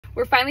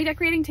We're finally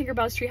decorating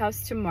Tinkerbell's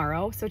treehouse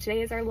tomorrow, so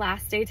today is our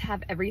last day to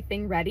have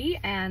everything ready,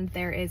 and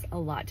there is a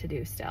lot to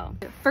do still.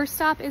 First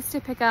stop is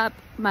to pick up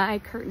my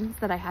curtains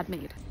that I had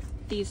made.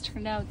 These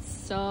turned out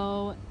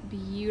so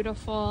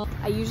beautiful.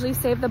 I usually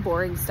save the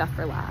boring stuff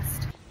for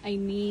last. I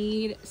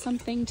need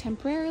something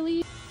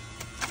temporarily.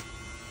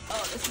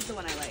 Oh, this is the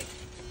one I like.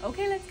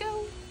 Okay, let's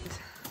go.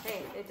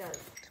 Hey, it does.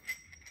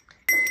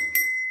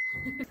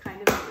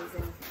 Kind of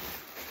amazing.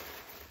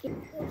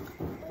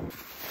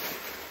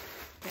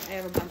 Okay, I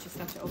have a bunch of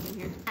stuff to open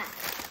here.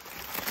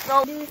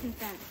 Roll. Do this in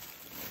front.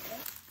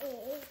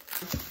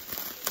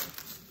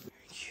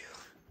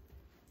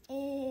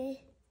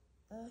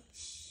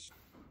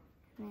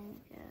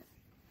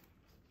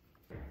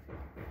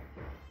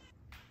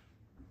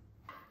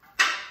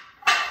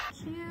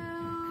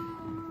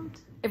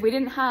 If we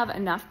didn't have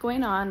enough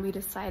going on, we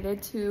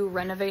decided to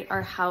renovate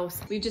our house.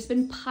 We've just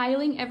been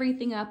piling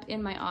everything up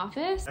in my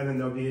office. And then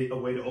there'll be a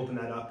way to open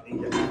that up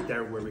and get back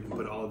there where we can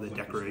put all of the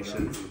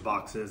decorations, the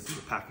boxes,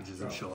 the packages, and show